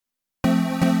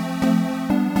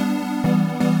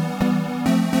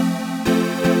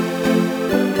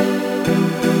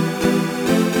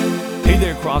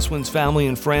Crosswinds family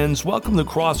and friends. Welcome to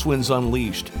Crosswinds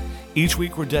Unleashed. Each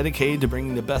week we're dedicated to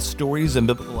bringing the best stories and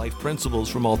biblical life principles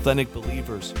from authentic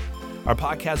believers. Our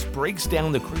podcast breaks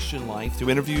down the Christian life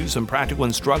through interviews and practical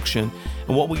instruction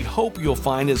in what we hope you'll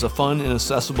find is a fun and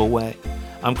accessible way.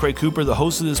 I'm Craig Cooper, the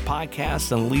host of this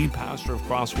podcast and lead pastor of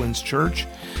Crosswinds Church.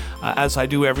 As I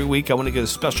do every week, I want to give a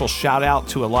special shout out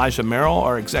to Elijah Merrill,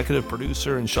 our executive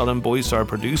producer, and Sheldon Boyce, our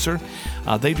producer.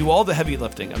 They do all the heavy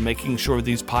lifting of making sure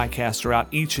these podcasts are out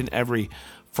each and every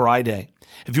Friday.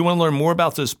 If you want to learn more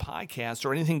about this podcast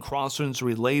or anything Crosswinds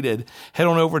related, head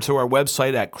on over to our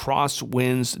website at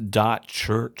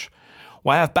crosswinds.church.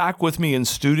 Well, I have back with me in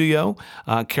studio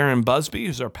Karen Busby,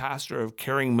 who's our pastor of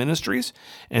Caring Ministries,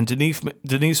 and Denise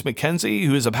McKenzie,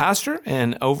 who is a pastor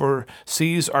and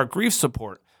oversees our grief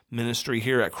support ministry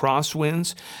here at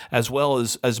Crosswinds, as well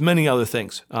as many other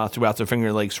things throughout the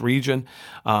Finger Lakes region.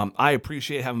 I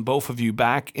appreciate having both of you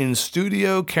back in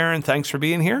studio. Karen, thanks for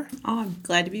being here. Oh, I'm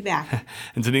glad to be back.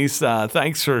 And Denise,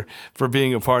 thanks for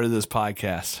being a part of this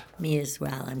podcast. Me as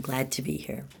well. I'm glad to be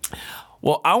here.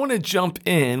 Well, I want to jump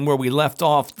in where we left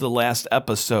off the last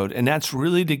episode, and that's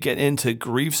really to get into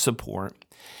grief support.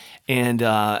 And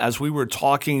as we were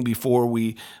talking before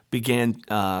we began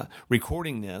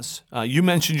recording this, you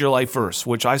mentioned your life verse,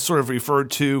 which I sort of referred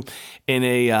to in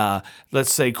a,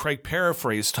 let's say, Craig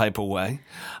paraphrase type of way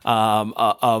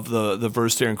of the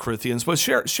verse there in Corinthians. But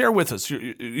share with us.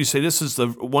 You say this is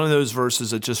one of those verses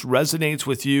that just resonates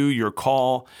with you, your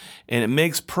call, and it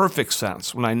makes perfect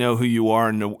sense when I know who you are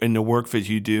and the work that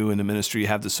you do in the ministry you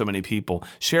have to so many people.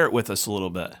 Share it with us a little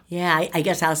bit. Yeah, I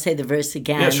guess I'll say the verse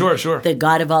again. Yeah, sure. The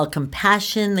God of all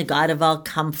compassion, the God of all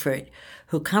comfort,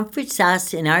 who comforts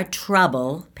us in our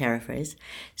trouble, paraphrase,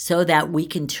 so that we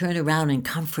can turn around and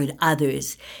comfort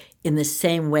others in the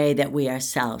same way that we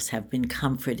ourselves have been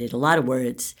comforted. A lot of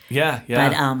words. Yeah.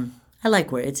 But I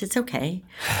like words. It's okay.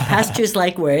 Pastors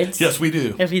like words. Yes, we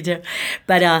do. If you do.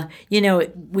 But,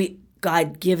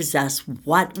 God gives us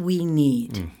what we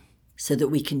need so that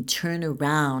we can turn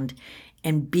around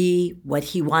and be what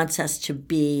he wants us to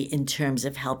be in terms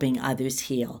of helping others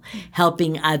heal,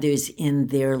 helping others in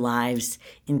their lives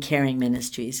in Caring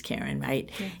Ministries, Karen,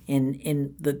 right? Yeah.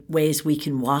 In the ways we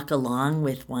can walk along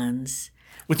with ones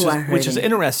who are hurting. Which is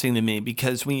interesting to me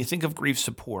because when you think of grief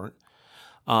support,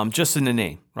 just in the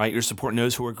name, right? Your support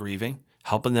knows who are grieving,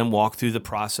 helping them walk through the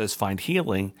process, find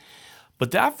healing.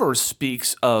 But that verse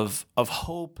speaks of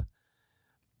hope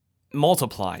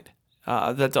multiplied.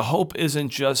 That the hope isn't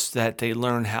just that they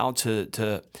learn how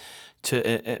to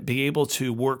be able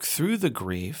to work through the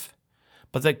grief,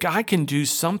 but that God can do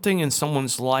something in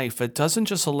someone's life that doesn't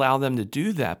just allow them to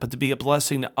do that, but to be a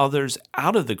blessing to others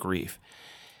out of the grief.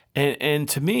 And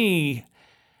to me,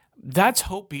 that's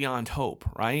hope beyond hope,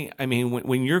 right? I mean,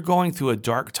 when you're going through a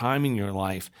dark time in your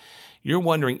life, you're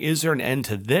wondering, is there an end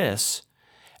to this?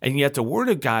 And yet the Word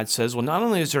of God says, well, not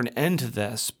only is there an end to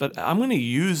this, but I'm going to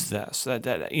use this. I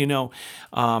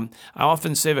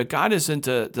often say that God isn't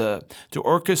the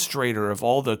orchestrator of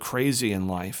all the crazy in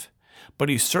life, but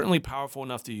He's certainly powerful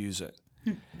enough to use it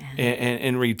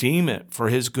and redeem it for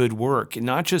His good work, and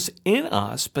not just in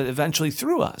us, but eventually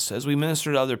through us as we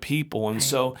minister to other people. And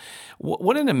so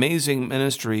what an amazing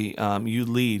ministry you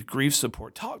lead, grief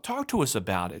support. Talk to us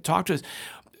about it. Talk to us.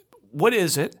 What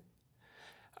is it?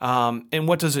 And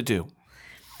what does it do?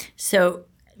 So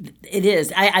it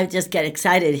is. I just get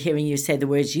excited hearing you say the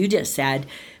words you just said,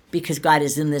 because God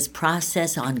is in this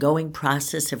ongoing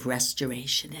process of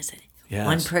restoration, isn't it? Yes.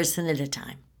 One person at a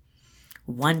time.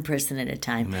 One person at a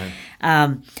time.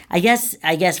 Amen. I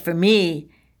guess for me,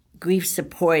 grief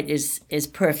support is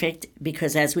perfect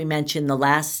because, as we mentioned the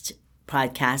last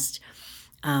podcast,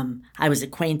 I was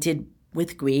acquainted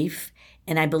with grief,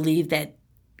 and I believe that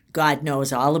God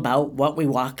knows all about what we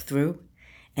walk through,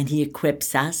 and He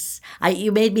equips us.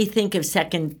 You made me think of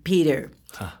 2 Peter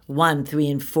 1, 3,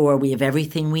 and 4. We have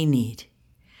everything we need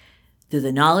through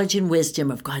the knowledge and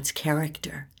wisdom of God's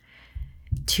character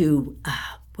to,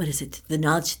 the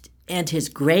knowledge and His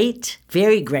great,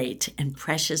 very great, and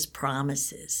precious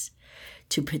promises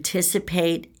to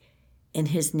participate in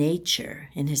His nature,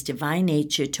 in His divine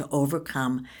nature, to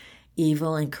overcome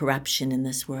evil and corruption in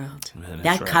this world. Man,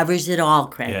 that right. Covers it all,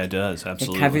 Craig. Yeah, it does,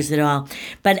 absolutely. It covers it all.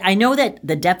 But I know that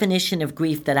the definition of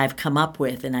grief that I've come up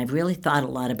with, and I've really thought a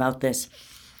lot about this,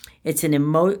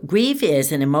 grief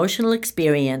is an emotional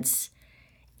experience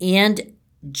and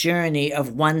journey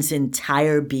of one's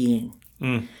entire being.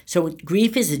 So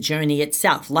grief is a journey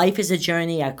itself. Life is a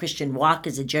journey. Our Christian walk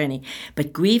is a journey.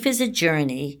 But grief is a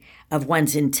journey of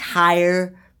one's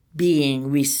entire being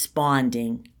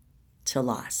responding to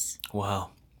loss. Wow.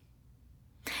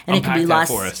 And Unpack it can be that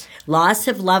for us. loss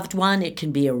of loved one. It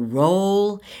can be a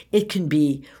role. It can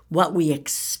be what we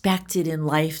expected in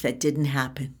life that didn't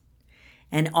happen.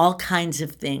 And all kinds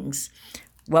of things.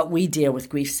 What we deal with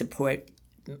grief support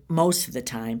most of the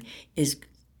time is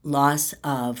loss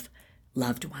of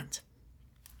loved ones.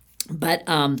 But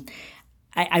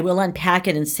I will unpack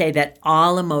it and say that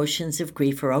all emotions of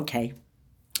grief are okay.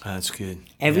 That's good.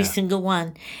 Every single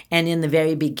one. And in the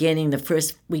very beginning,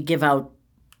 we give out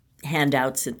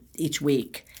handouts each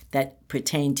week that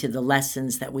pertain to the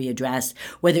lessons that we address,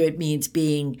 whether it means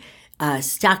being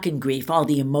stuck in grief, all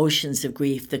the emotions of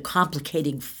grief, the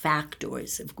complicating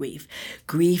factors of grief,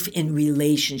 grief in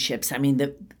relationships. I mean,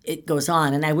 it goes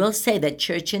on. And I will say that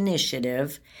Church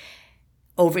Initiative,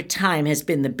 over time, has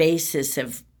been the basis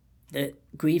of the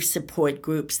grief support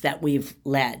groups that we've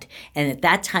led. And at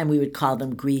that time, we would call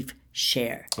them Grief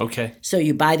Share. Okay. So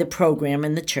you buy the program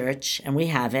in the church, and we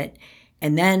have it.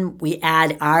 And then we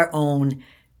add our own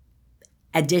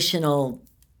additional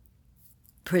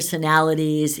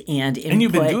personalities and input. And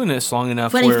you've been doing this long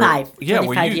enough 25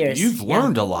 years. You've Yeah.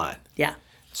 learned a lot. Yeah.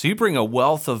 So you bring a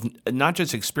wealth of not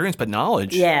just experience, but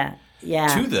knowledge Yeah.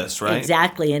 to this, right?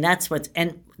 Exactly. And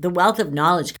and the wealth of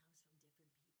knowledge,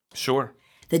 Sure.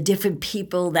 the different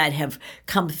people that have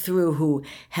come through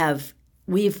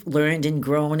we've learned and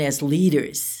grown as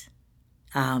leaders.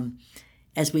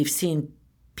 As we've seen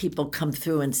people come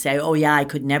through and say, oh yeah, I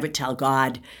could never tell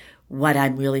God what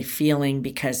I'm really feeling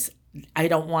because I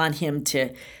don't want him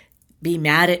to be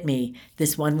mad at me,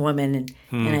 this one woman.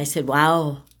 And I said,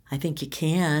 wow, I think you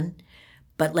can,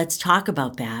 but let's talk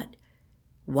about that.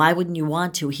 Why wouldn't you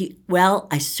want to?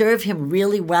 I serve him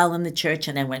really well in the church,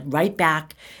 and I went right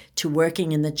back to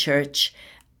working in the church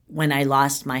when I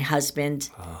lost my husband.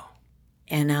 Oh.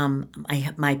 And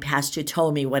my pastor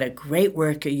told me, what a great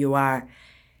worker you are.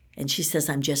 And she says,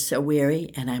 I'm just so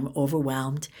weary, and I'm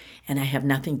overwhelmed, and I have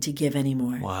nothing to give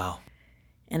anymore. Wow.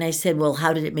 And I said, well,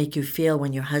 how did it make you feel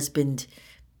when your husband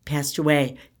passed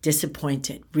away?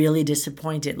 Disappointed, really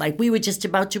disappointed. Like we were just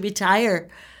about to retire.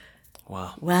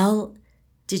 Wow. Well,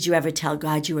 did you ever tell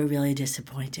God you were really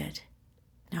disappointed?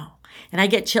 No. And I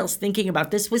get chills thinking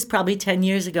about this. Was probably 10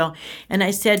 years ago. And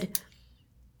I said,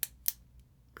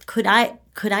 could I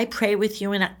pray with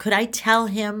you? And could I tell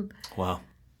him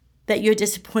that you're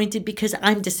disappointed? Because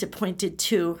I'm disappointed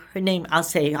too. Her name,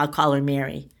 I'll call her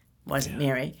Mary. Wasn't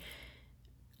Mary.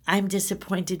 I'm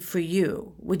disappointed for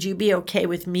you. Would you be okay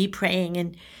with me praying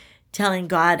and telling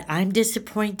God I'm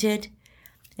disappointed?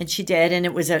 And she did, and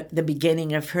it was the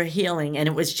beginning of her healing, and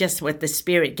it was just what the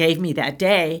Spirit gave me that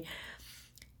day.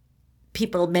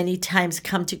 People many times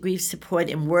come to grief support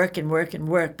and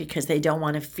work because they don't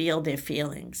want to feel their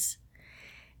feelings.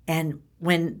 And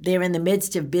when they're in the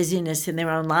midst of busyness in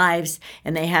their own lives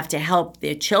and they have to help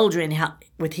their children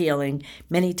with healing,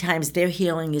 many times their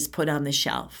healing is put on the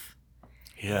shelf.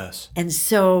 Yes. And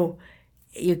so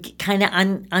you kind of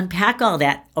unpack all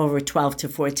that over 12 to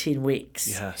 14 weeks.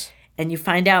 Yes. And you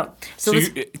find out.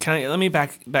 Let me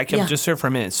back up just there for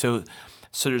a minute. So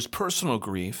there's personal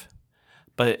grief,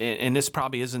 and this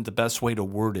probably isn't the best way to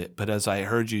word it, but as I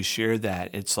heard you share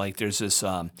that, it's like there's this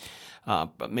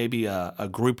maybe a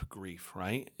group grief,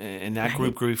 right? And that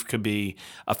group grief could be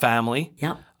a family.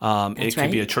 Yep. It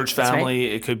could be a church family.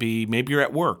 It could be maybe you're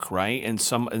at work, right? And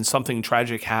something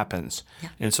tragic happens,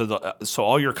 and so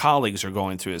all your colleagues are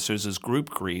going through this. There's this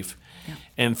group grief,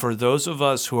 and for those of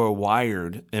us who are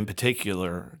wired, in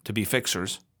particular, to be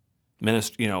fixers,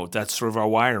 that's sort of our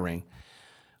wiring.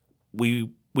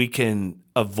 We can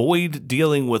avoid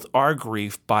dealing with our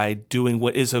grief by doing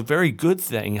what is a very good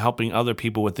thing, helping other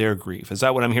people with their grief. Is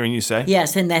that what I'm hearing you say?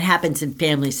 Yes, and that happens in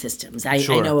family systems. I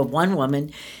know of one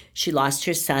woman, she lost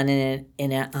her son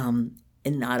in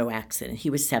an auto accident. He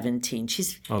was 17.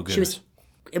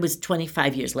 It was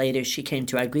 25 years later she came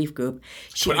to our grief group.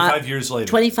 25 years later.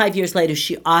 25 years later,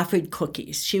 she offered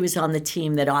cookies. She was on the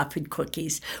team that offered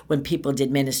cookies when people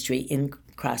did ministry in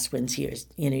Crosswinds years,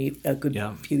 a good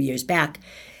few years back.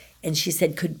 And she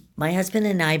said, could my husband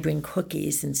and I bring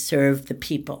cookies and serve the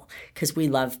people? Because we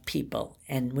love people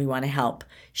and we want to help.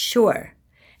 Sure.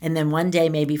 And then one day,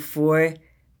 maybe 4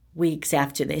 weeks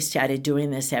after they started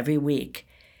doing this every week,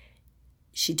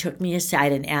 she took me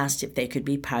aside and asked if they could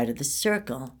be part of the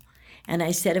circle. And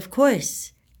I said, of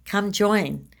course, come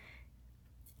join.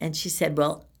 And she said,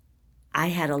 well, I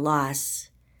had a loss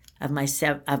of my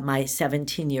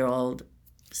 17-year-old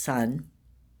son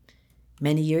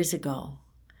many years ago.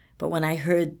 But when I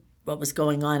heard what was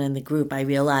going on in the group, I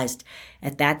realized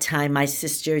at that time my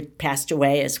sister passed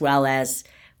away, as well as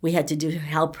we had to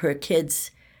help her kids.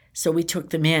 So we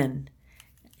took them in.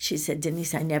 She said,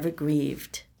 Denise, I never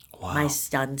grieved my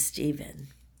son, Stephen.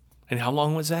 And how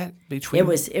long was that between? It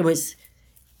was.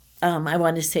 I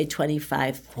want to say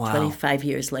 25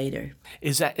 years later.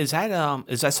 Is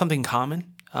that something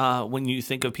common when you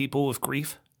think of people with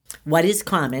grief? What is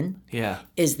common Yeah.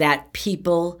 is that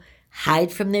people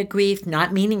hide from their grief,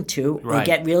 not meaning to, or Right.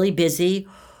 get really busy.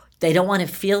 They don't want to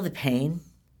feel the pain.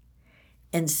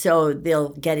 And so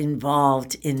they'll get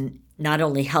involved in not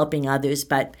only helping others,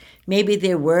 but maybe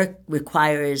their work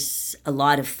requires a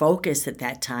lot of focus at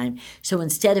that time. So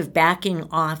instead of backing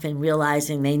off and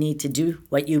realizing they need to do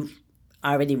what you've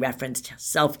already referenced,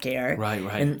 self-care Right.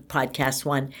 in podcast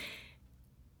 1,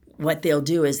 what they'll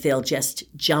do is they'll just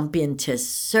jump into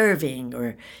serving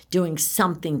or doing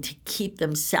something to keep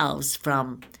themselves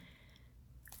from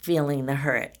feeling the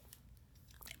hurt.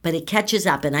 But it catches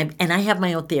up, and I have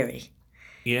my own theory.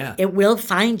 Yeah. It will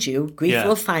find you. Grief Yeah.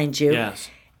 will find you. Yes.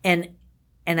 And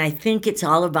I think it's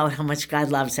all about how much God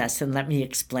loves us. And let me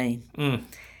explain.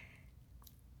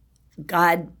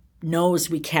 God knows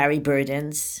we carry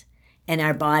burdens, and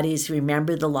our bodies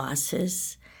remember the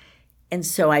losses. And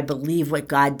so I believe what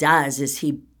God does is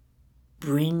he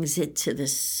brings it to the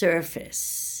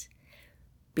surface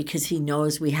because he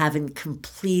knows we haven't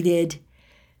completed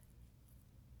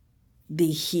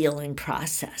the healing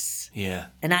process. Yeah.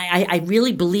 And I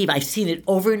really believe, I've seen it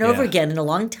over and over Yeah. again in a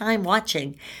long time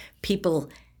watching, people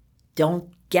don't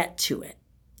get to it.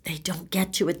 They don't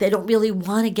get to it. They don't really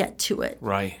want to get to it.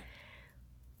 Right.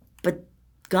 But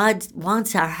God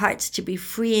wants our hearts to be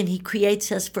free, and he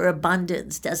creates us for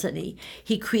abundance, doesn't he?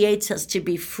 He creates us to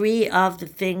be free of the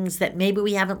things that maybe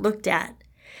we haven't looked at.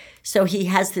 So he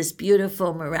has this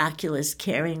beautiful, miraculous,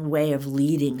 caring way of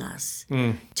leading us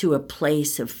to a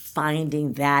place of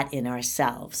finding that in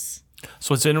ourselves.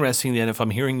 So it's interesting then, if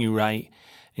I'm hearing you right,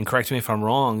 and correct me if I'm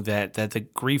wrong, that the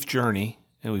grief journey,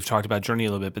 and we've talked about journey a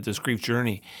little bit, but this grief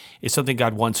journey is something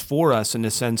God wants for us in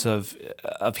the sense of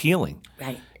healing.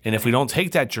 Right. And if we don't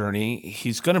take that journey,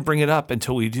 he's going to bring it up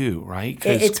until we do, right?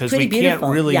 It's Because pretty we can't beautiful,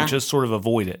 really yeah. just sort of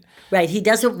avoid it. Right. He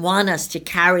doesn't want us to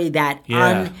carry that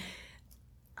Yeah.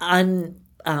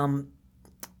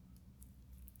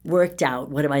 worked out.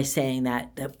 What am I saying?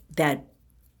 That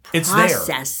It's there.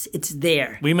 process. It's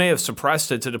there. We may have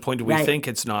suppressed it to the point that we Right. think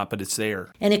it's not, but it's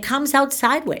there. And it comes out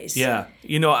sideways. Yeah.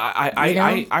 You know,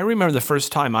 I remember the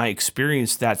first time I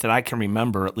experienced that I can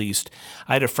remember at least.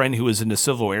 I had a friend who was in the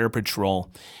Civil Air Patrol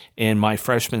in my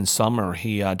freshman summer.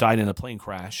 He died in a plane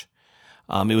crash.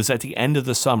 It was at the end of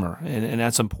the summer, and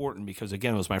that's important because,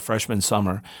 again, it was my freshman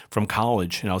summer from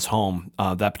college, and I was home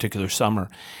that particular summer.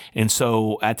 And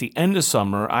so at the end of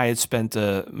summer, I had spent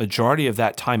the majority of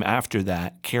that time after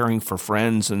that caring for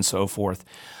friends and so forth,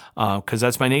 because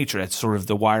that's my nature. That's sort of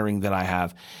the wiring that I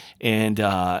have. And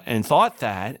thought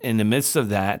that in the midst of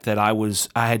that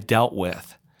I had dealt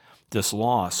with this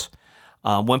loss.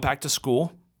 Went back to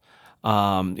school.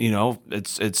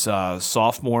 It's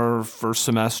sophomore first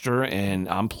semester, and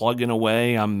I'm plugging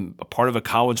away. I'm a part of a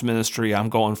college ministry. I'm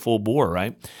going full bore,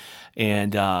 right?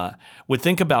 And would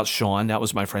think about Sean. That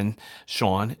was my friend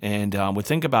Sean, and would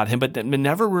think about him, but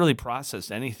never really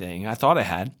processed anything. I thought I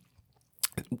had.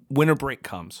 Winter break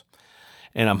comes,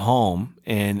 and I'm home,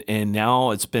 and now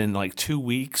it's been like 2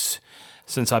 weeks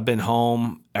since I've been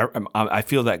home. I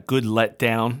feel that good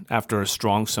letdown after a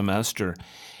strong semester.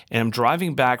 And I'm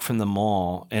driving back from the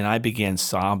mall, and I began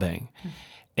sobbing,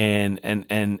 and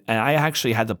I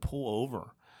actually had to pull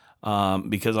over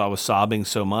because I was sobbing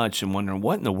so much and wondering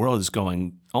what in the world is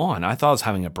going on. I thought I was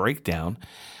having a breakdown,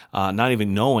 not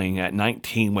even knowing at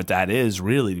 19 what that is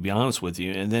really, to be honest with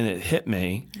you. And then it hit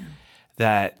me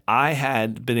that I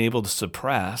had been able to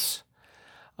suppress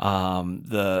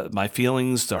my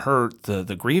feelings, the hurt,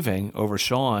 the grieving over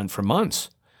Sean for months.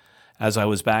 As I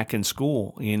was back in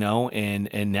school,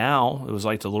 and now it was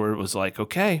like the Lord was like,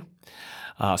 okay,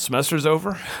 semester's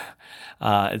over.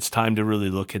 It's time to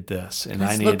really look at this. And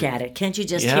Let's look at it. Can't you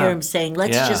just hear him saying,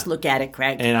 let's just look at it,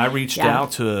 Craig? And I reached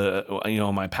out to,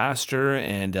 my pastor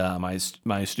and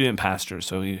my student pastor.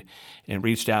 So he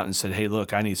reached out and said, hey,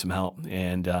 look, I need some help.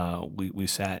 And we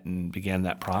sat and began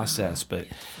that process. But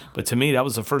to me, that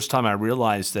was the first time I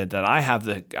realized that I have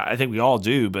I think we all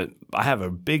do, but I have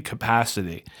a big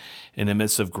capacity in the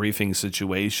midst of grieving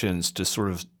situations to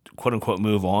sort of, quote unquote,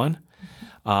 move on.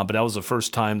 But that was the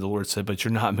first time the Lord said, but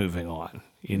you're not moving on.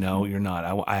 You're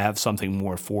not. I have something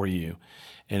more for you.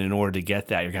 And in order to get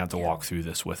that, you're going to have to walk through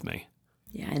this with me.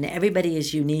 Yeah, and everybody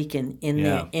is unique in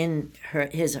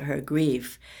his or her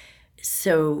grief.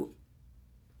 So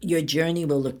your journey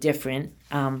will look different.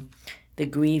 The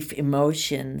grief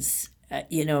emotions,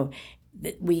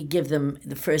 we give them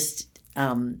the first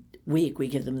week, we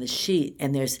give them the sheet,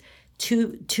 and there's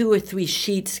two or three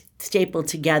sheets stapled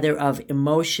together of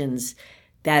emotions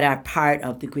that are part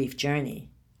of the grief journey.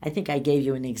 I think I gave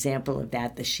you an example of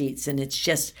that, the sheets, and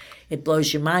it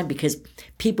blows your mind because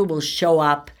people will show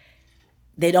up.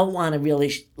 They don't want to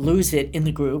really lose it in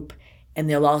the group, and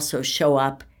they'll also show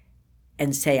up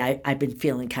and say, I've been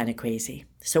feeling kind of crazy.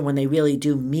 So when they really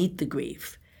do meet the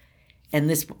grief, and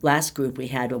this last group we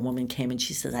had, a woman came and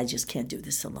she says, I just can't do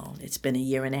this alone. It's been 1.5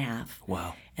 years.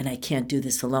 Wow. And I can't do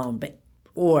this alone.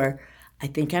 Or I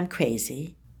think I'm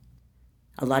crazy.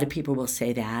 A lot of people will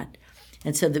say that.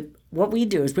 And so what we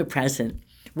do is we're present.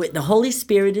 The Holy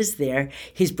Spirit is there.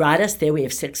 He's brought us there. We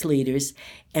have 6 leaders,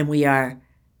 and we are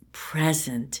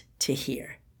present to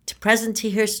hear. Present to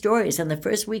hear stories. And the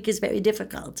first week is very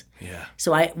difficult. Yeah.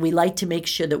 So we like to make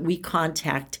sure that we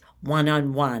contact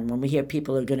one-on-one when we hear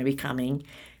people are going to be coming.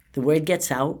 The word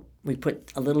gets out. We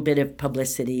put a little bit of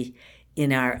publicity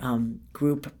in our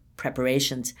group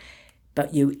preparations.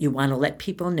 But you want to let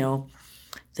people know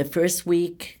the first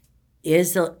week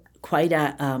is quite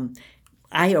a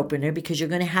eye-opener because you're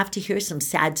going to have to hear some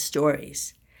sad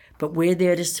stories. But we're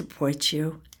there to support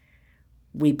you.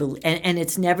 And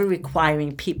it's never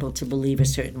requiring people to believe a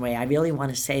certain way. I really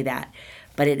want to say that.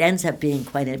 But it ends up being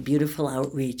quite a beautiful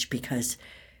outreach because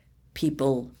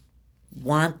people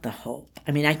want the hope.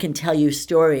 I mean, I can tell you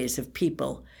stories of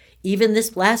people. Even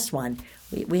this last one,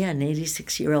 we had an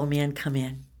 86-year-old man come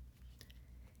in.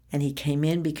 And he came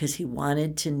in because he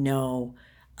wanted to know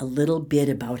a little bit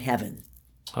about heaven.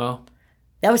 Oh.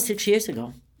 That was 6 years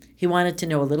ago. He wanted to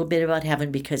know a little bit about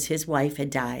heaven because his wife had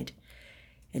died.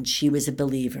 And she was a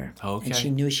believer. Okay. And she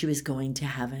knew she was going to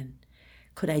heaven.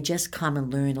 Could I just come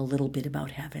and learn a little bit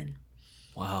about heaven?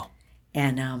 Wow.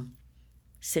 And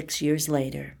 6 years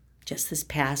later, just this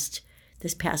past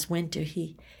winter,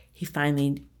 he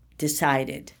finally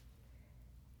decided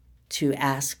to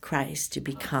ask Christ to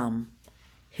become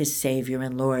his Savior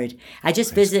and Lord. I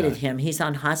just visited him. He's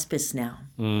on hospice now,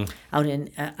 out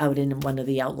in one of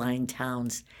the outlying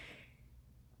towns.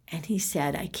 And he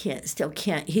said, I still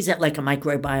can't. He's like a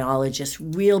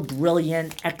microbiologist, real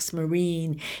brilliant,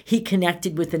 ex-Marine. He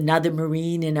connected with another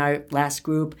Marine in our last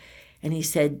group. And he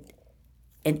said,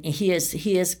 and he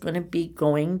is going to be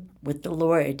going with the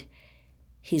Lord.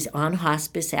 He's on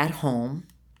hospice at home,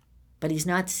 but he's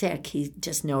not sick. He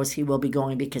just knows he will be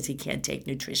going because he can't take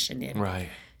nutrition in. Right.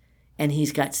 And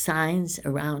he's got signs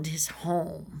around his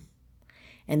home.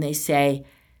 And they say,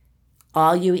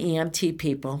 all you EMT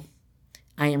people,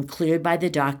 I am cleared by the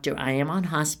doctor. I am on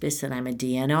hospice and I'm a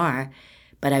DNR,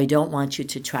 but I don't want you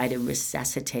to try to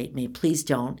resuscitate me. Please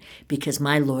don't, because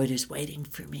my Lord is waiting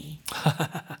for me.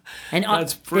 And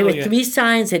that's there were 3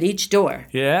 signs at each door.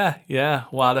 Yeah.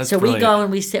 Wow, that's so brilliant. We go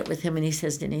and we sit with him and he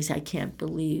says, Denise, I can't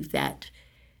believe that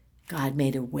God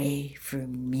made a way for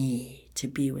me to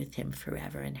be with him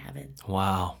forever in heaven.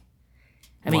 Wow.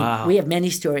 I mean, we have many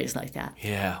stories like that.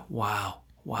 Yeah. Wow.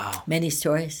 Many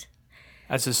stories.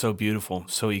 That's just so beautiful.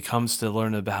 So he comes to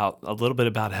learn a little bit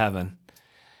about heaven,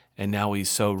 and now he's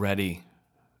so ready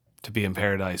to be in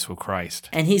paradise with Christ.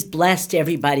 And he's blessed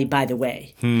everybody, by the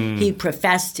way. He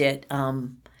professed it.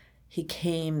 He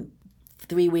came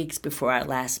 3 weeks before our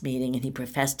last meeting, and he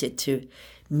professed it to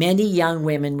many young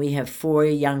women. We have 4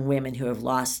 young women who have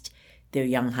lost their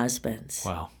young husbands.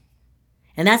 Wow.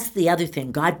 And that's the other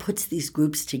thing. God puts these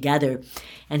groups together,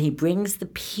 and he brings the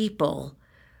people.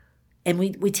 And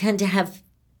we tend to have,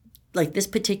 like this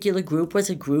particular group was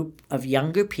a group of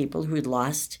younger people who had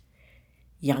lost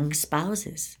young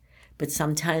spouses. But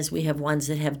sometimes we have ones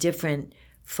that have different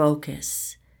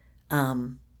focus.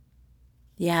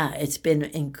 It's been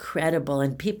incredible.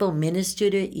 And people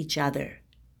minister to each other.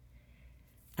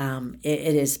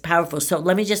 It is powerful. So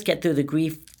let me just get through the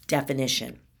grief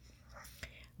definition.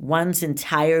 One's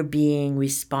entire being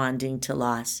responding to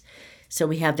loss. So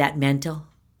we have that mental.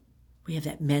 We have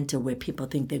that mental where people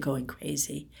think they're going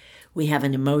crazy. We have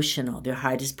an emotional, their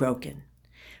heart is broken.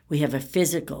 We have a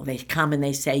physical, they come and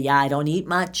they say, yeah, I don't eat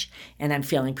much and I'm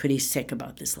feeling pretty sick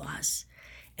about this loss.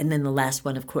 And then the last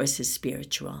one, of course, is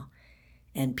spiritual.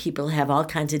 And people have all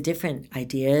kinds of different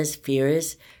ideas,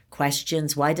 fears,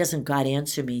 questions. Why doesn't God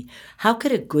answer me? How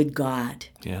could a good God,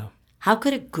 how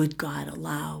could a good God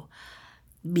allow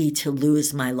me to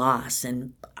lose my loss?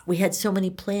 And we had so many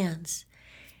plans.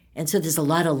 And so there's a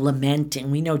lot of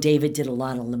lamenting. We know David did a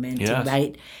lot of lamenting,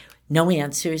 right? No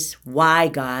answers. Why,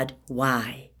 God?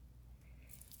 Why?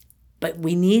 But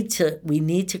we need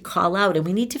to call out, and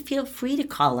we need to feel free to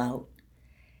call out.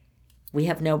 We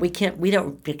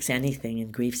don't fix anything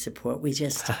in grief support. We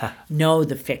just know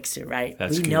the fixer, right?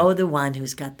 We know the one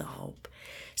who's got the hope.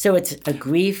 So it's a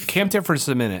grief. Camp there for just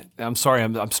a minute. I'm sorry,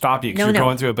 I'm stopping you because you're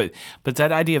going through it, but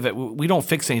that idea of it, we don't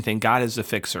fix anything. God is the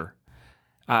fixer.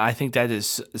 I think that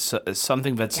is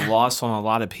something that's lost on a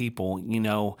lot of people.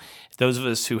 Those of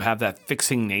us who have that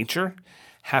fixing nature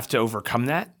have to overcome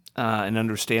that and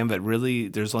understand that really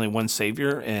there's only one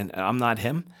Savior, and I'm not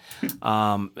Him.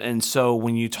 And so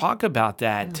when you talk about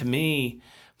that, to me,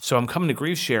 so I'm coming to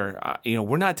Grief Share.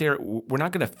 We're not there. We're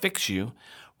not going to fix you.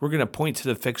 We're going to point to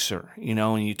the fixer.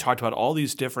 And you talked about all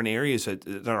these different areas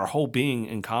that our whole being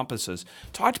encompasses.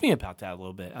 Talk to me about that a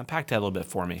little bit. Unpack that a little bit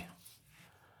for me.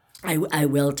 I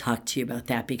will talk to you about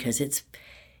that because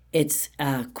it's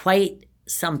quite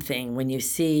something when you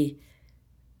see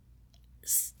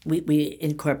we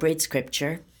incorporate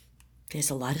Scripture. There's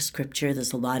a lot of Scripture.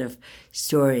 There's a lot of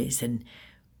stories, and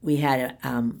we had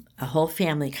a whole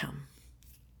family come.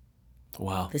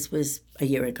 Wow! This was a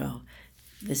year ago.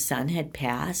 The son had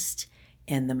passed,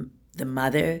 and the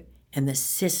mother and the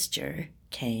sister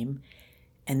came,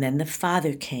 and then the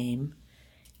father came,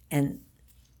 and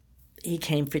he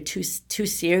came for two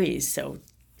series. So,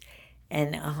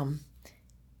 and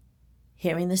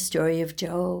hearing the story of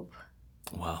Job.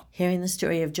 Wow. Hearing the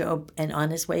story of Job, and on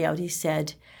his way out, he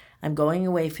said, "I'm going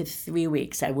away for 3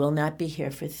 weeks. I will not be here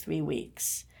for 3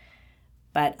 weeks,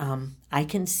 but I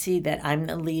can see that I'm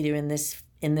the leader in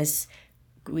this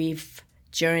grief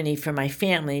journey for my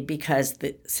family because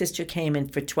the sister came in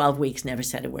for 12 weeks, never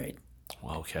said a word."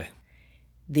 Well, okay.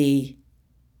 The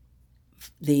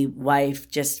wife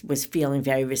just was feeling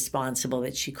very responsible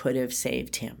that she could have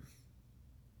saved him.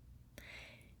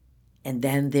 And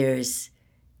then there's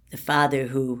the father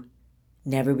who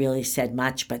never really said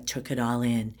much but took it all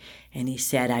in. And he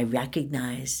said, "I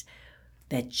recognize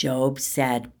that Job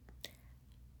said,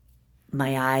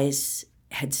 my eyes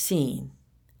had seen.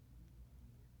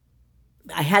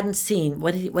 I hadn't seen.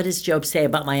 What does Job say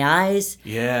about my eyes?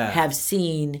 Yeah. Have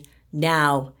seen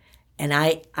now, and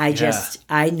I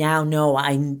now know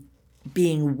I'm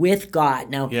being with God."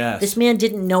 Now, This man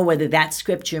didn't know whether that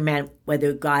scripture meant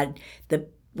whether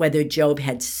Job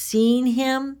had seen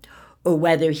him or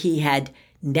whether he had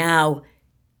now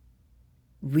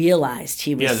realized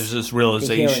he was. Yeah, there's this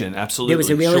realization. Absolutely, there was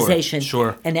a realization.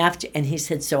 Sure. And he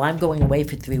said, "So I'm going away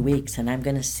for 3 weeks, and I'm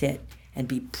going to sit and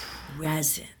be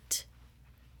present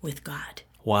with God.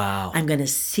 Wow. I'm going to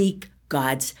seek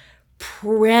God's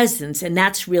presence." And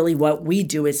that's really what we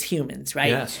do as humans, right?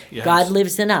 Yes. God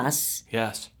lives in us.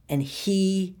 Yes. And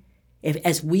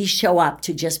as we show up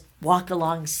to just walk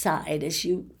alongside, as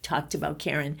you talked about,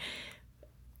 Karen,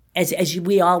 as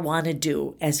we all want to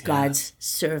do as God's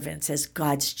servants, as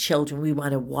God's children, we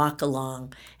want to walk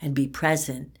along and be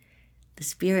present. The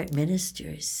Spirit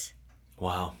ministers.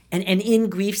 Wow. And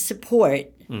in grief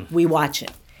support, we watch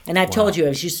it. And I've told you,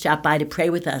 as you stop by to pray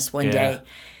with us one day,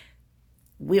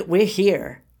 we're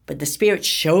here, but the Spirit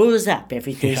shows up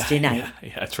every Thursday night.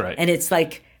 Yeah, that's right. And it's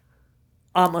like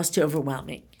almost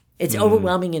overwhelming. It's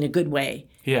overwhelming in a good way.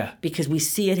 Yeah. Because we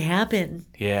see it happen.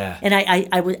 Yeah. And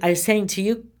I was saying to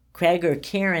you, Craig or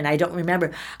Karen, I don't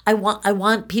remember, I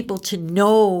want people to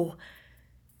know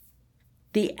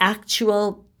the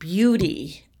actual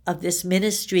beauty of this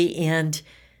ministry and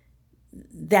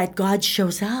that God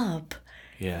shows up.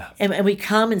 Yeah. And we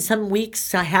come, and some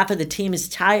weeks half of the team is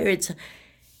tired,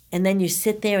 and then you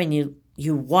sit there and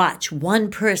you watch one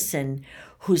person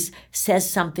who says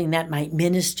something that might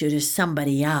minister to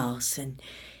somebody else, and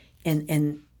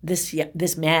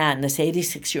this man, this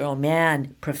 86-year-old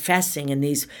man, professing, and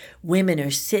these women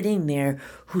are sitting there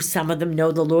who some of them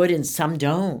know the Lord and some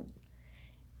don't,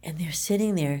 and they're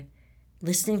sitting there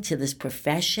listening to this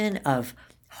profession of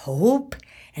hope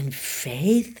and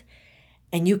faith,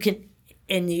 and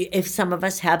if some of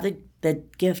us have the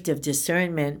gift of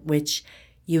discernment, which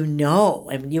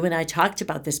and you and I talked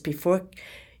about this before,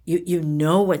 you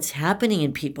know what's happening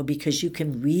in people because you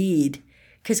can read,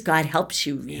 because God helps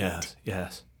you read.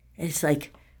 Yes. And it's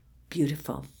like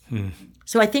beautiful.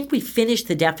 So I think we finished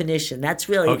the definition. That's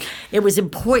really, It was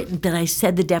important that I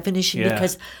said the definition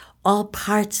because all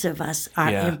parts of us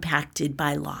are impacted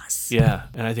by loss. Yeah,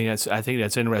 and I think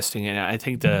that's interesting, and I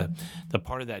think the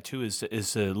part of that too is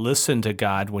to listen to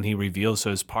God when He reveals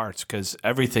those parts, because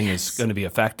everything is going to be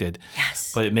affected.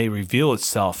 Yes, but it may reveal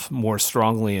itself more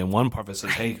strongly in one part. It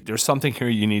says, "Hey, there's something here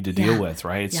you need to deal with."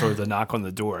 Right? It's sort of the knock on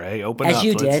the door. Hey, open up. As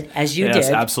you did. Yes,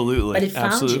 absolutely. But it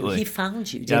found you. He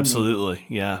found you. Didn't Absolutely.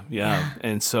 He? Yeah.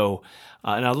 And so.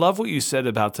 And I love what you said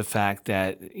about the fact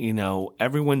that,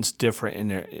 everyone's different in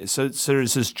there. So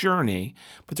there's this journey,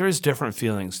 but there is different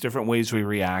feelings, different ways we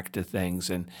react to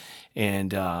things,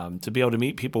 and to be able to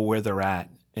meet people where they're at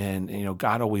And,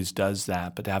 God always does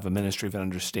that, but to have a ministry that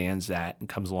understands that and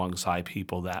comes alongside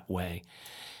people that way.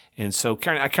 And so,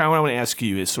 Karen, I kind of want to ask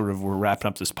you is sort of, we're wrapping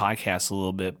up this podcast a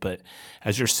little bit, but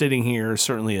as you're sitting here,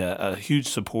 certainly a huge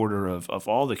supporter of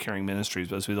all the Caring Ministries,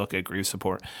 but as we look at grief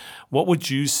support, what would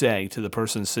you say to the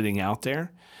person sitting out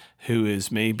there who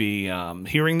is maybe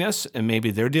hearing this and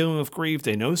maybe they're dealing with grief,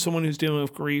 they know someone who's dealing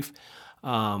with grief?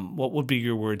 What would be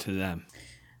your word to them?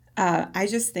 I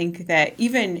just think that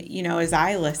even, as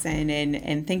I listen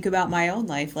and think about my own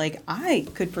life, like I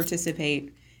could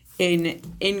participate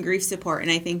in grief support.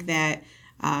 And I think that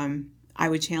I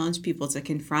would challenge people to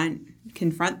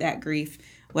confront that grief,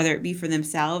 whether it be for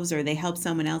themselves or they help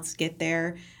someone else get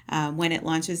there when it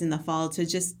launches in the fall,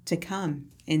 to come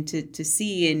and to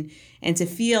see and to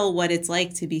feel what it's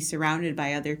like to be surrounded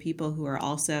by other people who are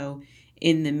also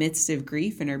in the midst of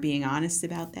grief and are being honest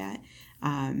about that.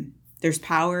 There's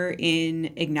power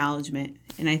in acknowledgement.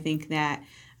 And I think that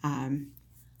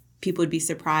people would be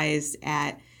surprised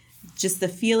at just the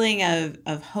feeling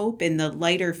of hope and the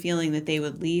lighter feeling that they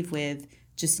would leave with,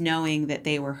 just knowing that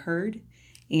they were heard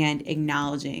and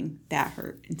acknowledging that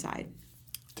hurt inside.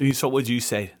 Denise, what would you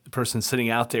say? The person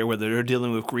sitting out there, whether they're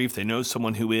dealing with grief, they know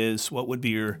someone who is, what would be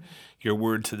your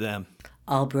word to them?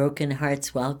 All broken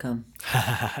hearts welcome.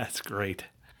 That's great.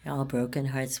 All broken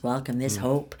hearts welcome. There's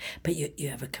hope, but you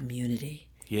have a community.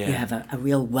 Yeah. You have a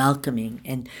real welcoming,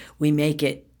 and we make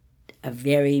it a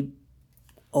very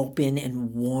open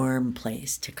and warm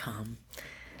place to come.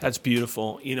 That's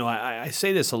beautiful. I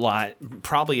say this a lot,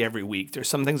 probably every week. There's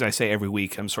some things I say every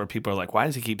week. I'm sure people are like, why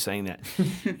does he keep saying that?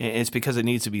 And it's because it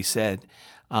needs to be said.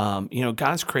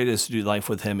 God's created us to do life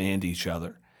with him and each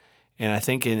other. And I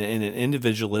think in an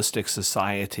individualistic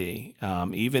society,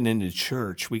 even in the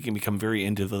church, we can become very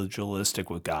individualistic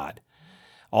with God.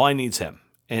 All I need is him.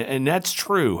 And that's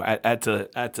true at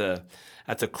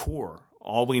the core.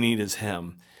 All we need is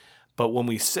him. But when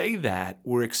we say that,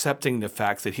 we're accepting the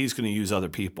fact that he's going to use other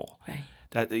people. Right.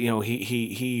 That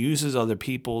he uses other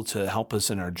people to help us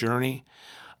in our journey.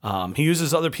 He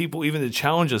uses other people even to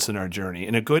challenge us in our journey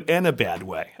in a good and a bad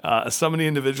way. Some of the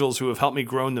individuals who have helped me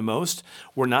grow the most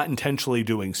were not intentionally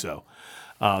doing so.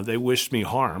 They wished me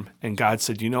harm, and God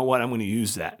said, you know what, I'm going to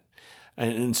use that.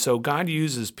 And so God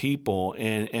uses people,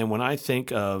 and when I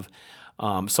think of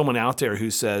someone out there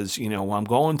who says, well, I'm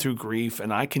going through grief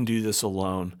and I can do this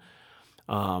alone.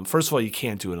 First of all, you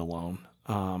can't do it alone.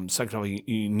 Second of all,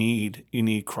 you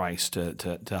need Christ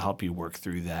to help you work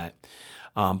through that.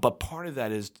 But part of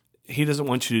that is he doesn't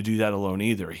want you to do that alone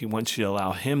either. He wants you to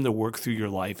allow him to work through your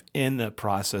life in the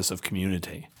process of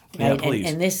community. Right. Yeah, please.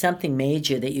 And there's something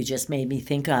major that you just made me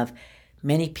think of.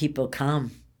 Many people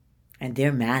come and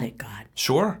they're mad at God.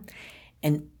 Sure.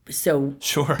 And so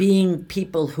Sure. being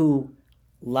people who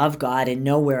love God and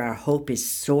know where our hope is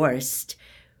sourced,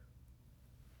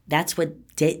 that's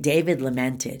what David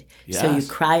lamented. Yes. So you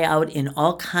cry out in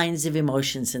all kinds of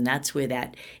emotions, and that's where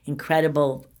that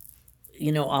incredible,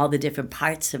 all the different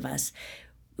parts of us,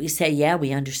 we say, yeah,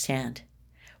 we understand.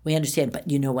 We understand, but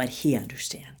you know what? He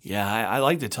understands. Yeah, I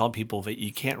like to tell people that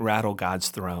you can't rattle God's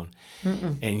throne.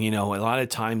 Mm-mm. And, a lot of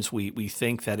times we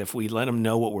think that if we let him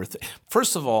know what we're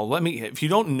first of all, if you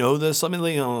don't know this, let me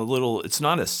let you know a little, it's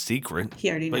not a secret. He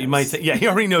already knows. But you might think, he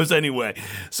already knows anyway.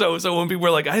 So when people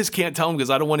are like, I just can't tell him because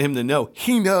I don't want him to know,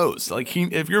 he knows. Like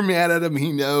if you're mad at him,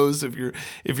 he knows.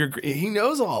 He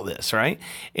knows all this, right?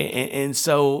 And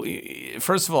so,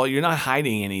 first of all, you're not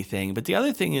hiding anything. But the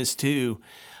other thing is too,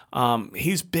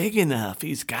 he's big enough.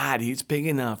 He's God. He's big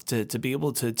enough to be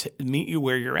able to meet you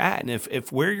where you're at. And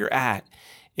if where you're at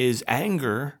is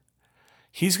anger,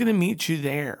 he's going to meet you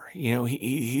there.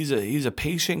 He's a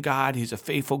patient God. He's a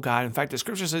faithful God. In fact, the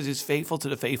scripture says he's faithful to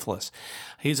the faithless.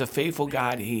 He's a faithful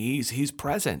God. He's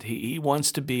present. He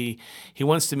wants to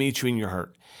meet you in your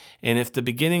hurt. And if the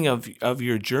beginning of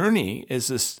your journey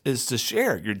is to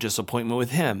share your disappointment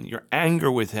with him, your anger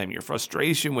with him, your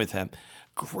frustration with him,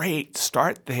 great.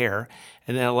 Start there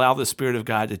and then allow the Spirit of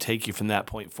God to take you from that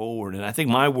point forward. And I think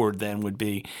my word then would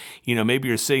be, maybe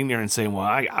you're sitting there and saying, well,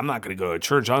 I'm not going to go to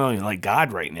church. I don't even like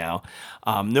God right now.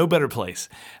 No better place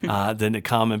than to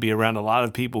come and be around a lot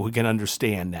of people who can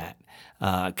understand that,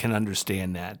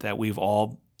 that we've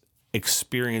all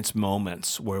experienced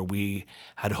moments where we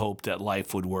had hoped that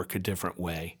life would work a different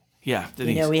way. Yeah,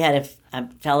 Denise. We had a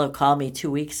fellow call me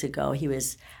 2 weeks ago. He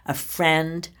was a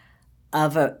friend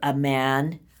of a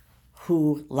man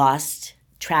who lost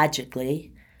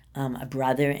tragically a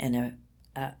brother and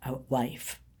a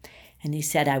wife. And he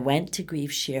said, I went to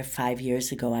Grief Share 5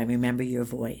 years ago. I remember your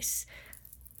voice.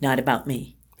 Not about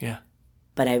me. Yeah.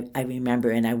 But I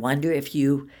remember, and I wonder if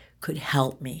you could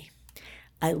help me.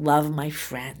 I love my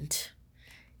friend.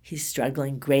 he's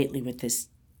struggling greatly with this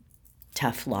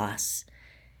tough loss.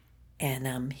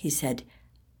 And he said,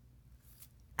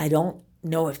 I don't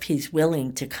know if he's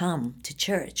willing to come to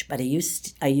church, but are you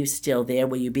still there?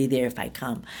 Will you be there if I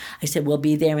come? I said, we'll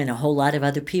be there, and a whole lot of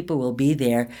other people will be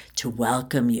there to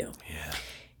welcome you. Yeah.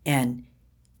 And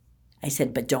I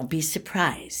said, but don't be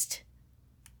surprised.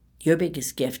 Your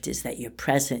biggest gift is that you're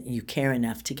present and you care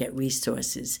enough to get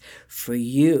resources for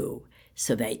you.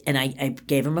 So that, and I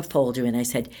gave him a folder and I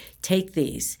said, take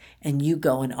these and you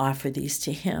go and offer these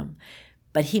to him.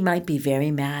 But he might be very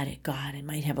mad at God and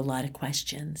might have a lot of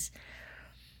questions.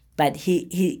 But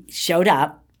he showed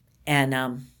up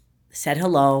and said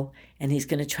hello, and he's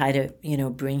going to try to,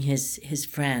 bring his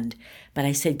friend. But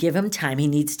I said, give him time. He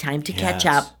needs time to catch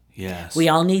up. Yes. We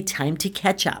all need time to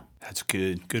catch up. That's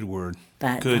good. Good word.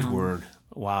 But, good word.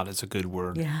 Wow, that's a good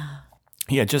word. Yeah.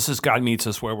 Yeah, just as God meets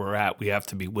us where we're at, we have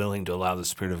to be willing to allow the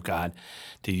Spirit of God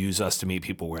to use us to meet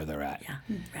people where they're at.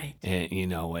 Yeah, right.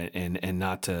 And, and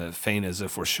not to feign as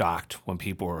if we're shocked when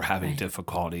people are having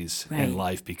difficulties in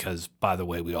life, because, by the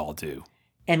way, we all do.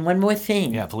 And one more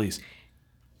thing. Yeah, please.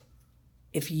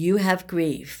 If you have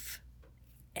grief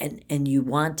and you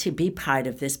want to be part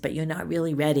of this, but you're not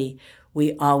really ready,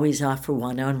 we always offer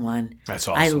one-on-one. That's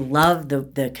awesome. I love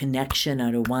the connection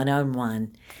on a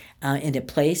one-on-one in a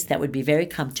place that would be very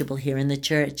comfortable here in the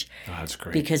church. Oh, that's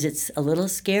great. Because it's a little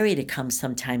scary to come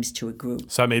sometimes to a group.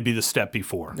 So that may be the step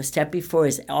before. The step before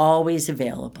is always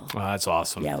available. Oh, that's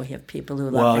awesome. Yeah, we have people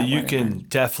who love Well, that you one-on-one. can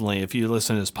definitely, if you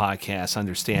listen to this podcast,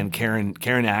 understand Karen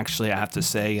actually, I have to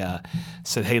say,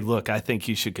 said, hey, look, I think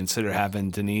you should consider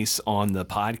having Denise on the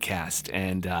podcast.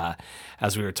 And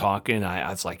as we were talking,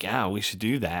 I was like, yeah, we should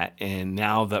do that. And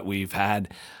now that we've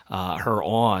had her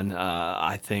on,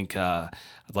 I think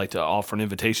I'd like to offer an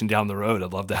invitation down the road.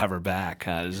 I'd love to have her back.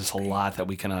 There's just a lot that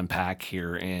we can unpack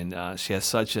here. And she has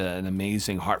such an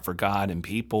amazing heart for God and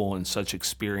people, and such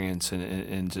experience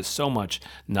and just so much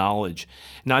knowledge,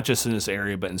 not just in this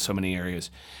area, but in so many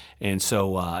areas. And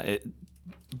so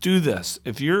do this.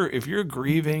 If you're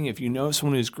grieving, if you know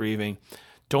someone who's grieving,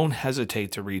 don't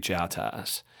hesitate to reach out to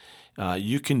us.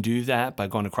 You can do that by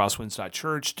going to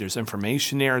crosswinds.church. There's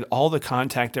information there. All the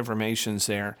contact information's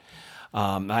there.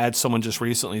 I had someone just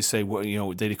recently say,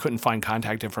 well, they couldn't find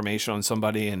contact information on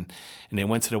somebody, and they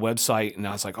went to the website, and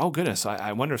I was like, oh goodness,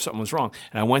 I wonder if something was wrong.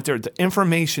 And I went there. The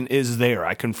information is there.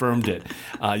 I confirmed it.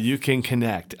 You can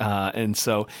connect. And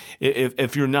so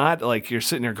if you're not, like, you're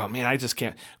sitting there going, man, I just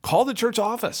can't, call the church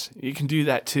office. You can do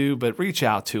that too, but reach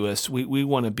out to us. We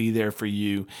want to be there for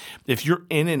you. If you're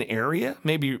in an area,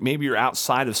 maybe you're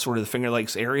outside of sort of the Finger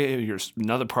Lakes area, you're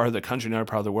another part of the country, another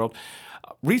part of the world,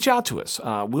 reach out to us.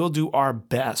 We'll do our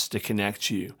best to connect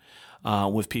you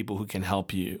with people who can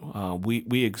help you.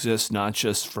 We exist not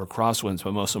just for Crosswinds,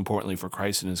 but most importantly for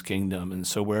Christ and His kingdom. And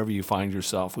so wherever you find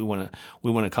yourself, we want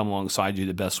to come alongside you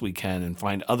the best we can and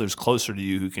find others closer to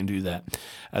you who can do that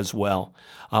as well.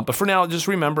 But for now, just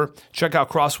remember, check out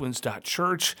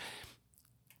crosswinds.church.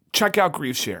 Check out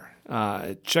Grief Share.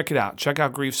 Check it out. Check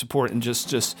out Grief Support, and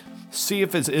just see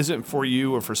if it isn't for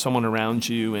you or for someone around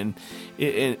you. And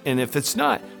if it's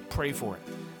not, pray for it.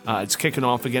 It's kicking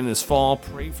off again this fall.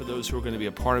 Pray for those who are going to be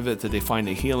a part of it, that they find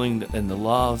the healing and the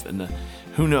love and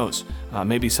who knows,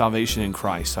 maybe salvation in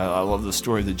Christ. I love the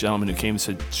story of the gentleman who came and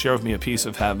said, share with me a piece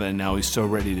of heaven, and now he's so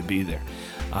ready to be there.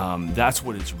 That's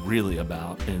what it's really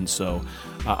about. And so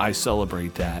I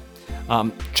celebrate that.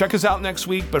 Check us out next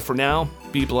week, but for now,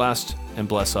 be blessed and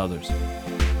bless others.